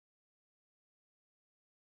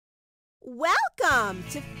Welcome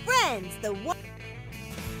to Friends, the one.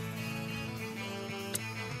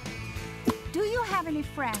 Do you have any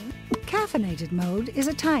friends? Caffeinated mode is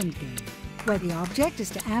a timed game, where the object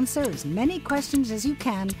is to answer as many questions as you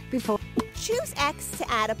can before... Choose X to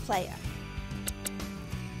add a player.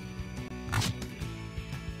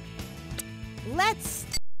 Let's...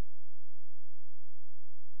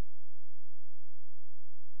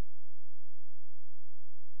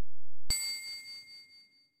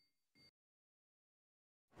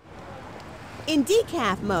 In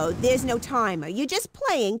decaf mode, there's no timer. You're just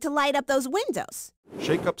playing to light up those windows.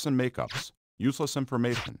 Shake-ups and make-ups. Useless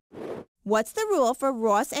information. What's the rule for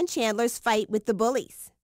Ross and Chandler's fight with the bullies?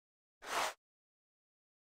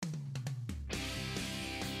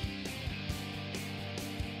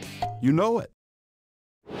 You know it.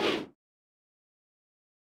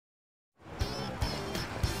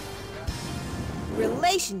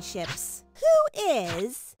 Relationships. Who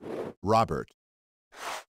is... Robert.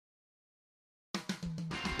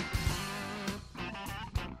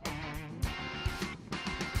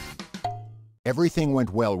 Everything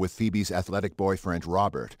went well with Phoebe's athletic boyfriend,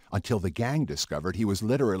 Robert, until the gang discovered he was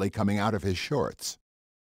literally coming out of his shorts.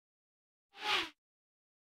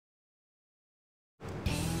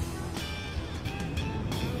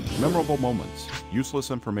 Memorable moments.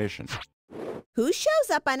 Useless information. Who shows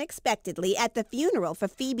up unexpectedly at the funeral for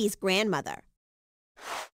Phoebe's grandmother?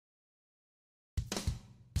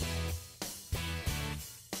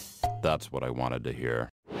 That's what I wanted to hear.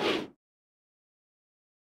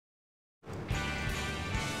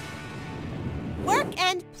 Work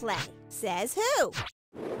and play. Says who?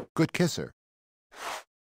 Good kisser.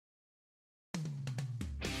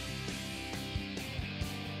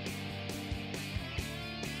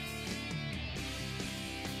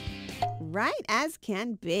 Right as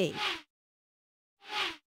can be.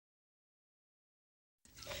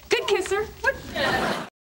 Good kisser. What?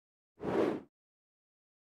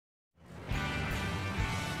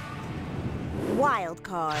 Wild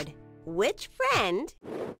card. Which friend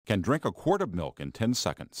Can drink a quart of milk in 10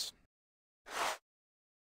 seconds.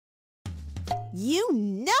 you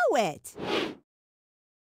know it?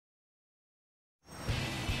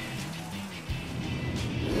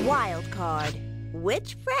 Wild card.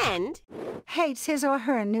 Which friend hates his or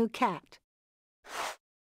her new cat?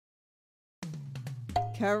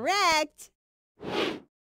 Correct.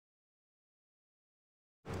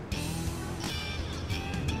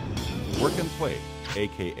 Work and play,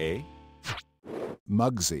 a.k.a.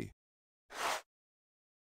 Muggsy.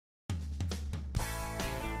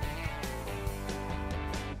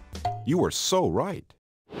 You were so right.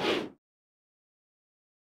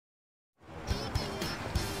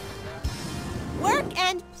 Work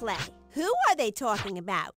and play. Who are they talking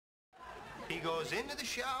about? He goes into the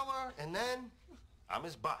shower, and then I'm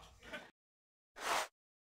his butt.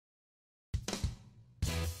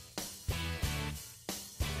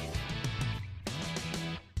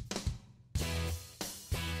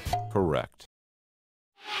 Correct.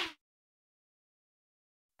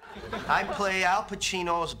 I play Al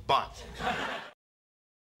Pacino's butt.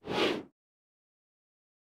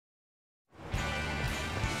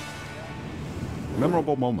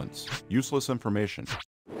 Memorable moments. Useless information.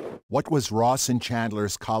 What was Ross and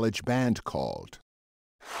Chandler's college band called?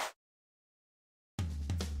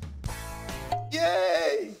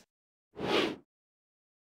 Yay!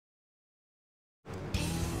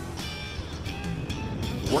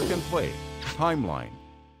 Work and play. Timeline.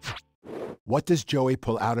 What does Joey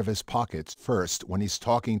pull out of his pockets first when he's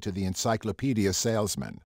talking to the encyclopedia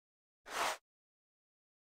salesman?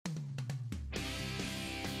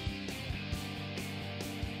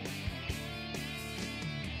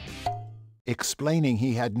 Explaining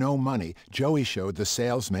he had no money, Joey showed the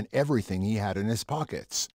salesman everything he had in his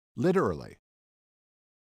pockets. Literally.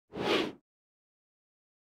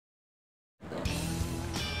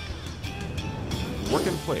 Work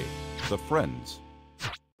and play. The Friends.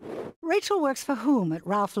 Rachel works for whom at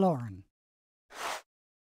Ralph Lauren?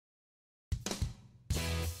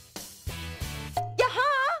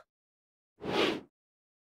 Yaha!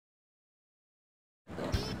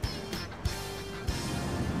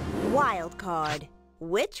 Wild card.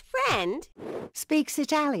 Which friend Speaks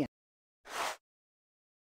Italian.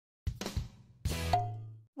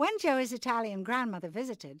 When Joey's Italian grandmother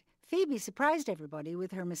visited, Phoebe surprised everybody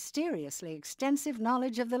with her mysteriously extensive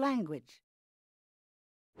knowledge of the language.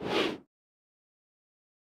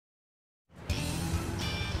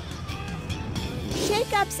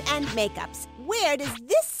 Shake-ups and makeups. Where does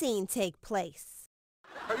this scene take place?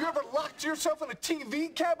 Have you ever locked yourself in a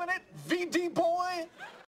TV cabinet, VD boy?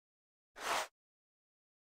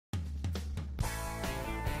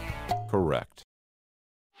 Correct.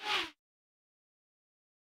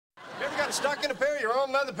 You ever got stuck in a pair of your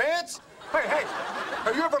own leather pants? Hey, hey,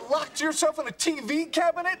 have you ever locked yourself in a TV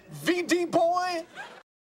cabinet, VD boy?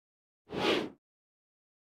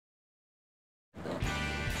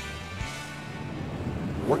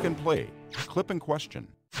 Work and play. Clip and question.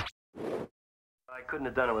 I couldn't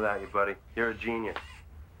have done it without you, buddy. You're a genius.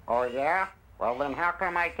 Oh, yeah? Well, then how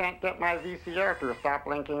come I can't get my VCR to stop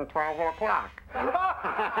blinking 12 o'clock?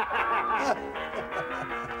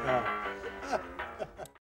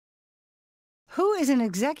 Who is an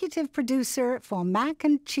executive producer for Mac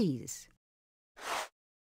and Cheese?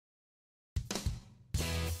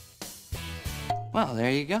 Well,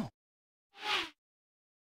 there you go.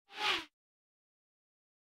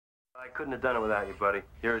 I couldn't have done it without you, buddy.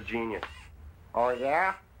 You're a genius. Oh,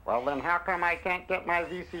 yeah? Well, then how come I can't get my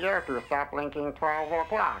VCR to stop blinking 12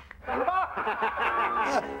 o'clock?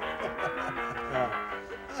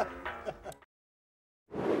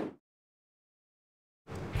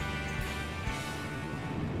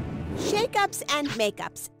 Shake-ups and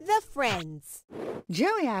make-ups, the Friends.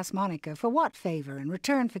 Joey asked Monica for what favor in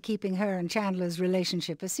return for keeping her and Chandler's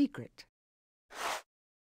relationship a secret.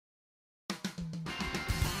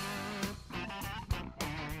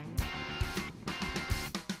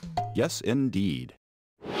 Yes, indeed.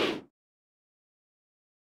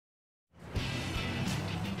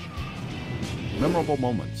 Memorable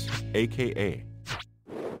moments, a.k.a.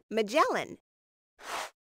 Magellan.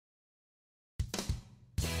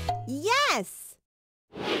 Yes!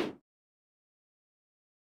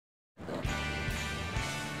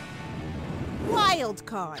 Wild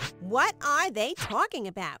card. What are they talking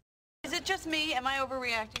about? Is it just me? Am I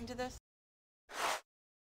overreacting to this?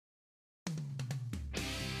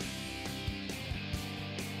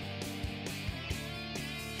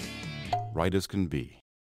 Right as can be.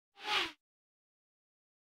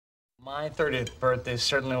 My 30th birthday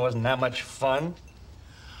certainly wasn't that much fun.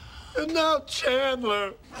 And now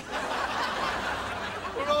Chandler.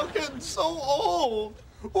 We're all getting so old.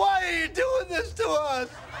 Why are you doing this to us?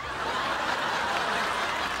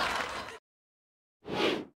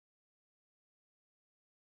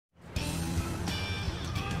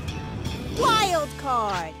 Wild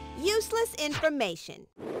card. Useless information.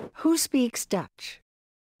 Who speaks Dutch?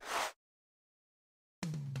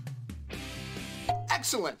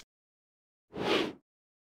 Excellent.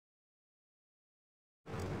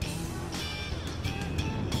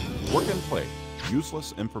 Work and play.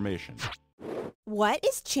 Useless information. What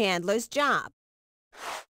is Chandler's job?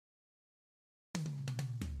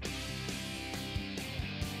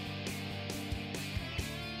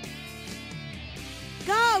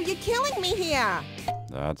 Go, you're killing me here.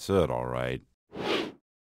 That's it, all right.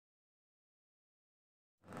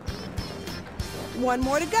 One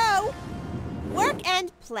more to go. Work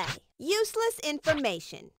and play. Useless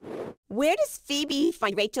information. Where does Phoebe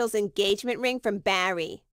find Rachel's engagement ring from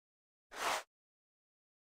Barry?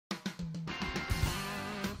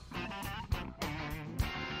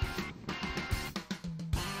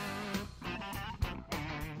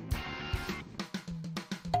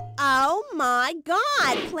 Oh my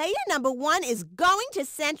God! Player number 1 is going to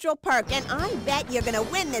Central Perk, and I bet you're gonna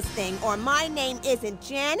win this thing, or my name isn't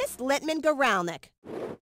Janice Littman-Goralnik.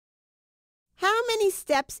 How many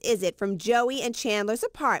steps is it from Joey and Chandler's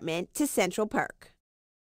apartment to Central Perk?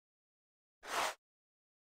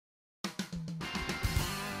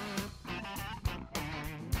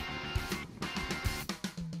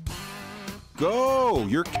 Go!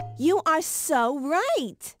 You are so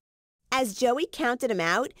right! As Joey counted him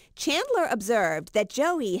out, Chandler observed that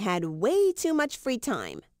Joey had way too much free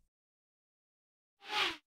time.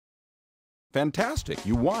 Fantastic,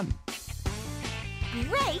 you won.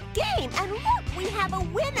 Great game! And look, we have a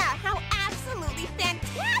winner! How absolutely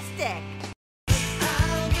fantastic!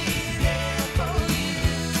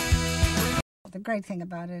 The great thing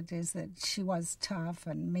about it is that she was tough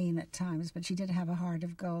and mean at times, but she did have a heart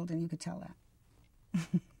of gold, and you could tell that.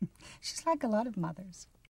 She's like a lot of mothers.